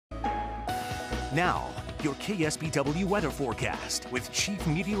Now, your KSBW weather forecast with Chief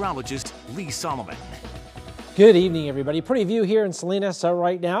Meteorologist Lee Solomon. Good evening, everybody. Pretty view here in Salinas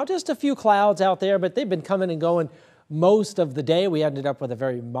right now. Just a few clouds out there, but they've been coming and going most of the day. We ended up with a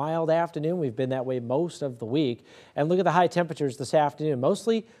very mild afternoon. We've been that way most of the week. And look at the high temperatures this afternoon.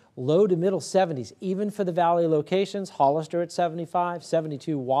 Mostly low to middle 70s, even for the valley locations. Hollister at 75,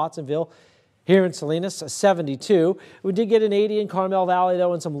 72 Watsonville. Here in Salinas, 72. We did get an 80 in Carmel Valley,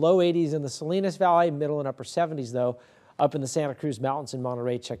 though, and some low 80s in the Salinas Valley, middle and upper 70s, though. Up in the Santa Cruz Mountains in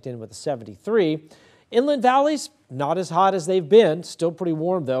Monterey, checked in with a 73. Inland valleys, not as hot as they've been. Still pretty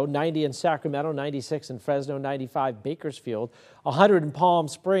warm, though. 90 in Sacramento, 96 in Fresno, 95 Bakersfield, 100 in Palm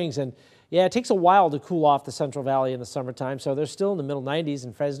Springs. And, yeah, it takes a while to cool off the Central Valley in the summertime, so they're still in the middle 90s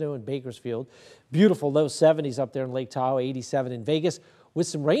in Fresno and Bakersfield. Beautiful low 70s up there in Lake Tahoe, 87 in Vegas, with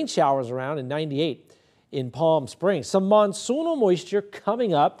some rain showers around, and 98 in Palm Springs. Some monsoonal moisture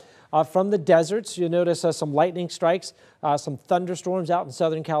coming up from the deserts. You'll notice some lightning strikes, some thunderstorms out in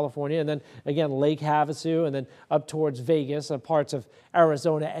Southern California, and then again Lake Havasu, and then up towards Vegas, parts of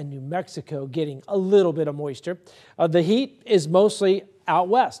Arizona and New Mexico getting a little bit of moisture. The heat is mostly out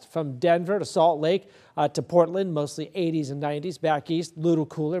west from Denver to Salt Lake to Portland, mostly 80s and 90s. Back east, little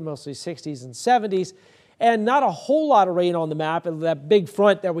cooler, mostly 60s and 70s. And not a whole lot of rain on the map. And that big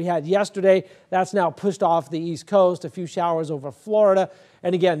front that we had yesterday, that's now pushed off the East Coast. A few showers over Florida.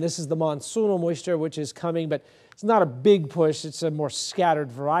 And again, this is the monsoonal moisture, which is coming, but it's not a big push. It's a more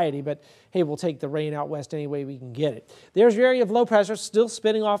scattered variety. But hey, we'll take the rain out west any way we can get it. There's your area of low pressure, still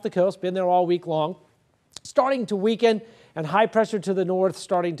spinning off the coast, been there all week long. Starting to weaken, and high pressure to the north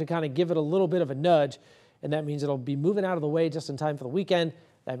starting to kind of give it a little bit of a nudge. And that means it'll be moving out of the way just in time for the weekend.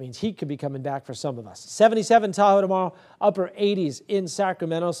 That means heat could be coming back for some of us. 77 Tahoe tomorrow, upper 80s in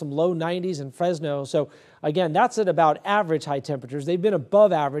Sacramento, some low 90s in Fresno. So again, that's at about average high temperatures. They've been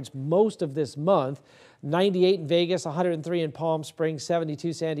above average most of this month. 98 in Vegas, 103 in Palm Springs,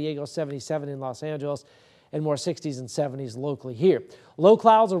 72 San Diego, 77 in Los Angeles, and more 60s and 70s locally here. Low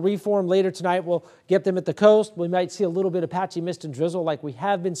clouds will reform later tonight. We'll get them at the coast. We might see a little bit of patchy mist and drizzle like we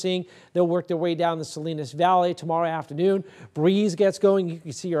have been seeing. They'll work their way down the Salinas Valley tomorrow afternoon. Breeze gets going. You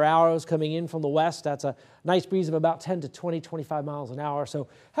can see your arrows coming in from the west. That's a nice breeze of about 10 to 20, 25 miles an hour. So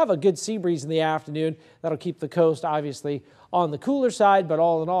have a good sea breeze in the afternoon. That'll keep the coast obviously on the cooler side, but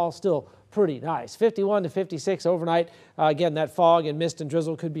all in all still pretty nice. 51 to 56 overnight. Again, that fog and mist and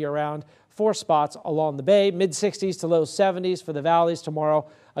drizzle could be around 4 spots along the bay. Mid-60s to low 70s for the valleys tomorrow.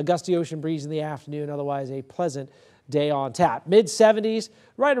 A gusty ocean breeze in the afternoon. Otherwise, a pleasant day on tap. Mid-70s,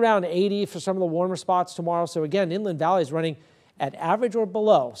 right around 80 for some of the warmer spots tomorrow. So again, inland valleys running at average or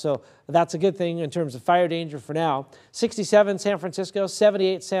below. So that's a good thing in terms of fire danger for now. 67 San Francisco,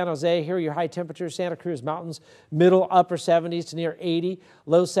 78 San Jose. Here are your high temperatures. Santa Cruz Mountains, middle upper 70s to near 80.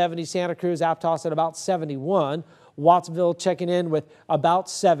 Low 70s Santa Cruz, Aptos at about 71. Watsonville checking in with about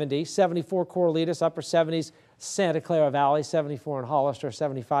 70. 74 Corralitos, upper 70s. Santa Clara Valley, 74 in Hollister,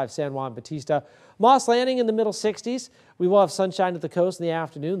 75 San Juan Bautista. Moss Landing in the middle 60s. We will have sunshine at the coast in the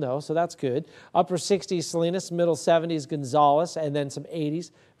afternoon, though, so that's good. Upper 60s Salinas, middle 70s Gonzales, and then some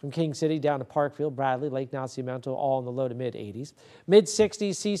 80s from King City down to Parkfield, Bradley, Lake Nacimiento, all in the low to mid 80s. Mid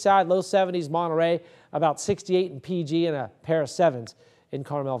 60s Seaside, low 70s Monterey, about 68 in PG, and a pair of 7s in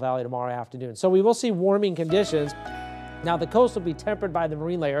Carmel Valley tomorrow afternoon. So we will see warming conditions. Now, the coast will be tempered by the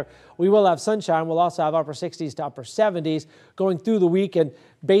marine layer. We will have sunshine. We'll also have upper 60s to upper 70s going through the week and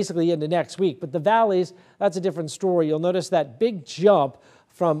basically into next week. But the valleys, that's a different story. You'll notice that big jump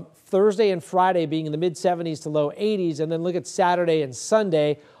from Thursday and Friday being in the mid-70s to low 80s, and then look at Saturday and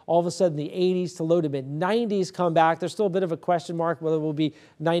Sunday. All of a sudden, the 80s to low to mid-90s come back. There's still a bit of a question mark whether it will be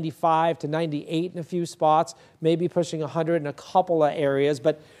 95 to 98 in a few spots, maybe pushing 100 in a couple of areas.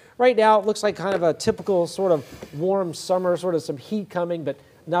 But right now, it looks like kind of a typical sort of warm summer, sort of some heat coming, but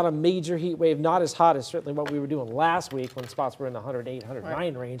not a major heat wave, not as hot as certainly what we were doing last week when spots were in the 108,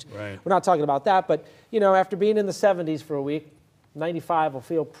 109 range. Right. We're not talking about that, but, you know, after being in the 70s for a week, 95 will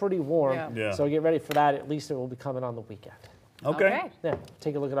feel pretty warm. Yeah. So get ready for that. At least it will be coming on the weekend. Okay. Yeah,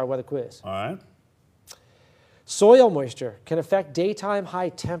 take a look at our weather quiz. All right. Soil moisture can affect daytime high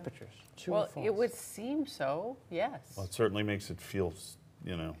temperatures. True well, it would seem so, yes. Well, it certainly makes it feel,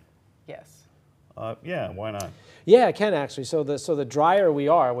 you know. Yes. Yeah, why not? Yeah, it can actually. So the drier we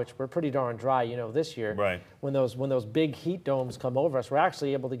are, which we're pretty darn dry, you know, this year. Right. When those big heat domes come over us, we're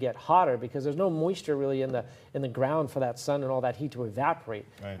actually able to get hotter because there's no moisture really in the ground for that sun and all that heat to evaporate.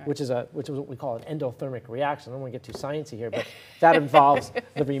 Right. Which is what we call an endothermic reaction. I don't want to get too sciencey here, but that involves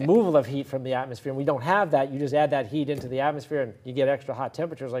the removal of heat from the atmosphere. And we don't have that. You just add that heat into the atmosphere, and you get extra hot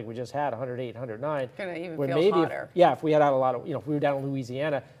temperatures like we just had, 108, 109. Gonna even feel hotter. If we had out a lot of, you know, if we were down in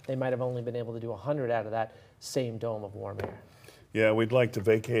Louisiana, they might have only been able to do 100 out of that same dome of warm air. Yeah, we'd like to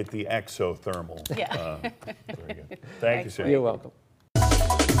vacate the exothermal. Yeah. Very good. Thank you, sir. You're welcome.